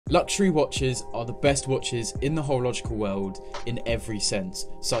Luxury watches are the best watches in the horological world in every sense,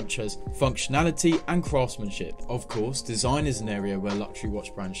 such as functionality and craftsmanship. Of course, design is an area where luxury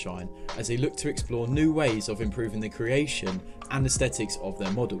watch brands shine, as they look to explore new ways of improving the creation and aesthetics of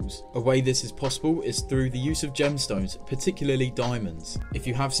their models. A way this is possible is through the use of gemstones, particularly diamonds. If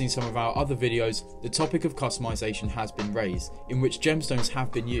you have seen some of our other videos, the topic of customization has been raised, in which gemstones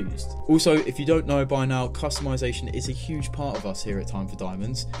have been used. Also, if you don't know by now, customization is a huge part of us here at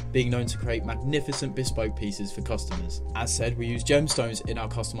Time4Diamonds, being known to create magnificent bespoke pieces for customers. As said, we use gemstones in our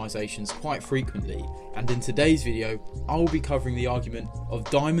customizations quite frequently, and in today's video, I will be covering the argument of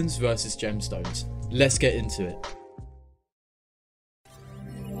diamonds versus gemstones. Let's get into it.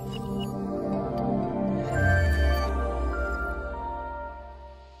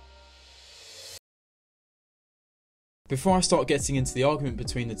 Before I start getting into the argument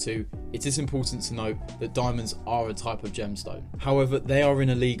between the two, it is important to note that diamonds are a type of gemstone. However, they are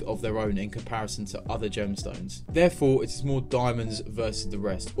in a league of their own in comparison to other gemstones. Therefore, it is more diamonds versus the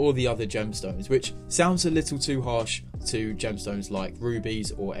rest, or the other gemstones, which sounds a little too harsh to gemstones like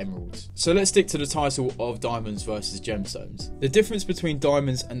rubies or emeralds. So let's stick to the title of diamonds versus gemstones. The difference between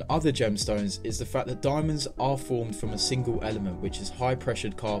diamonds and other gemstones is the fact that diamonds are formed from a single element, which is high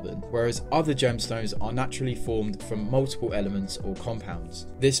pressured carbon, whereas other gemstones are naturally formed from multiple elements or compounds.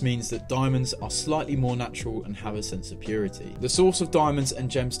 This means that diamonds are slightly more natural and have a sense of purity. The source of diamonds and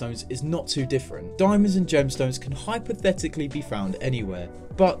gemstones is not too different. Diamonds and gemstones can hypothetically be found anywhere,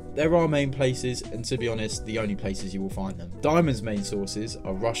 but there are main places, and to be honest, the only places you will find them. Diamonds' main sources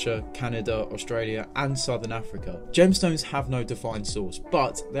are Russia, Canada, Australia, and Southern Africa. Gemstones have no defined source,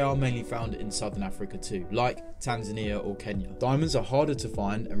 but they are mainly found in Southern Africa too, like Tanzania or Kenya. Diamonds are harder to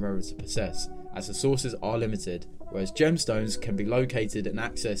find and rarer to possess, as the sources are limited, whereas gemstones can be located and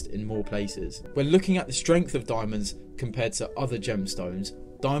accessed in more places. When looking at the strength of diamonds compared to other gemstones,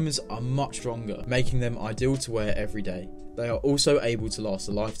 diamonds are much stronger, making them ideal to wear every day. They are also able to last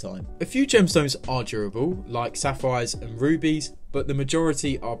a lifetime. A few gemstones are durable, like sapphires and rubies, but the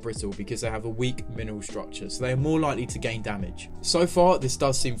majority are brittle because they have a weak mineral structure, so they are more likely to gain damage. So far, this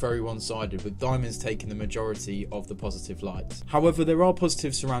does seem very one-sided, with diamonds taking the majority of the positive light. However, there are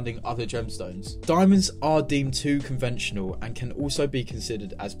positives surrounding other gemstones. Diamonds are deemed too conventional and can also be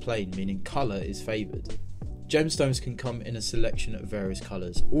considered as plain, meaning colour is favoured. Gemstones can come in a selection of various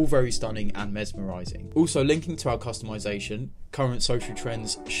colours, all very stunning and mesmerising. Also, linking to our customisation, current social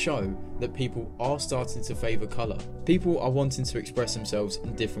trends show that people are starting to favour colour. People are wanting to express themselves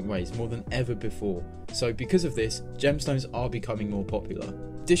in different ways more than ever before, so because of this, gemstones are becoming more popular.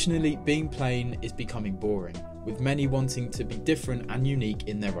 Additionally, being plain is becoming boring, with many wanting to be different and unique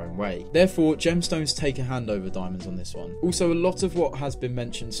in their own way. Therefore, gemstones take a hand over diamonds on this one. Also, a lot of what has been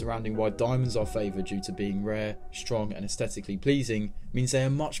mentioned surrounding why diamonds are favoured due to being rare, strong and aesthetically pleasing means they are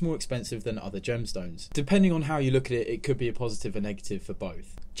much more expensive than other gemstones. Depending on how you look at it, it could be a positive and negative for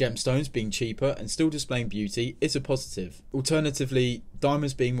both. Gemstones being cheaper and still displaying beauty is a positive. Alternatively,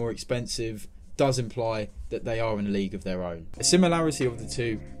 diamonds being more expensive does imply that they are in a league of their own. A similarity of the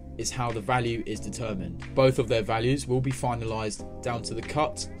two is how the value is determined. Both of their values will be finalised down to the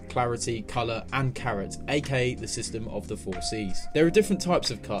cut, clarity, colour and carat, aka the system of the 4 C's. There are different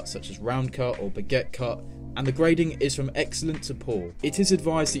types of cuts such as round cut or baguette cut, and the grading is from excellent to poor. It is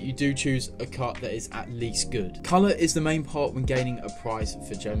advised that you do choose a cut that is at least good. Colour is the main part when gaining a price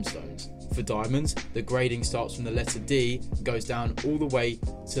for gemstones. For diamonds, the grading starts from the letter D and goes down all the way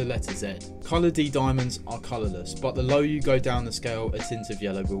to the letter Z. Colour D diamonds are colourless, but the lower you go down the scale, a tint of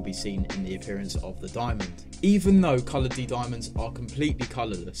yellow will be seen in the appearance of the diamond. Even though Colour D diamonds are completely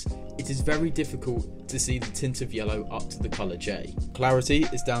colourless, it is very difficult to see the tint of yellow up to the colour J. Clarity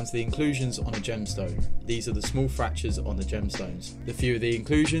is down to the inclusions on a gemstone. These are the small fractures on the gemstones. The fewer the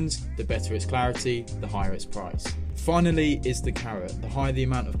inclusions, the better its clarity, the higher its price. Finally is the carat. The higher the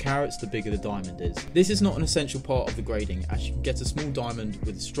amount of carats, the bigger the diamond is. This is not an essential part of the grading, as you can get a small diamond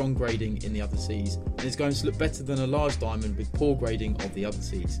with strong grading in the other C's, and it's going to look better than a large diamond with poor grading of the other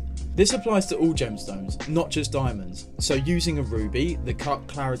C's. This applies to all gemstones, not just diamonds. So using a ruby, the cut,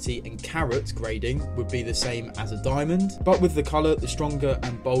 clarity and carat grading would be the same as a diamond, but with the colour, the stronger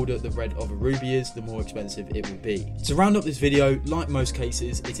and bolder the red of a ruby is, the more expensive it will be. To round up this video, like most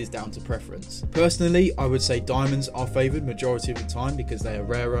cases, it is down to preference. Personally, I would say diamonds are favoured majority of the time because they are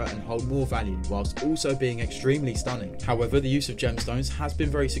rarer and hold more value, whilst also being extremely stunning. However, the use of gemstones has been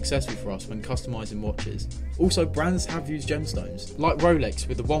very successful for us when customising watches. Also, brands have used gemstones, like Rolex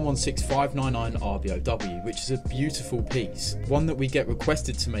with the 116 16599 RBOW, which is a beautiful piece, one that we get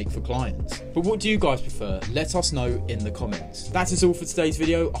requested to make for clients. But what do you guys prefer? Let us know in the comments. That is all for today's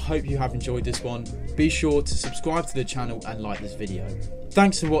video. I hope you have enjoyed this one. Be sure to subscribe to the channel and like this video.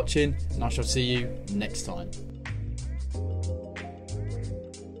 Thanks for watching, and I shall see you next time.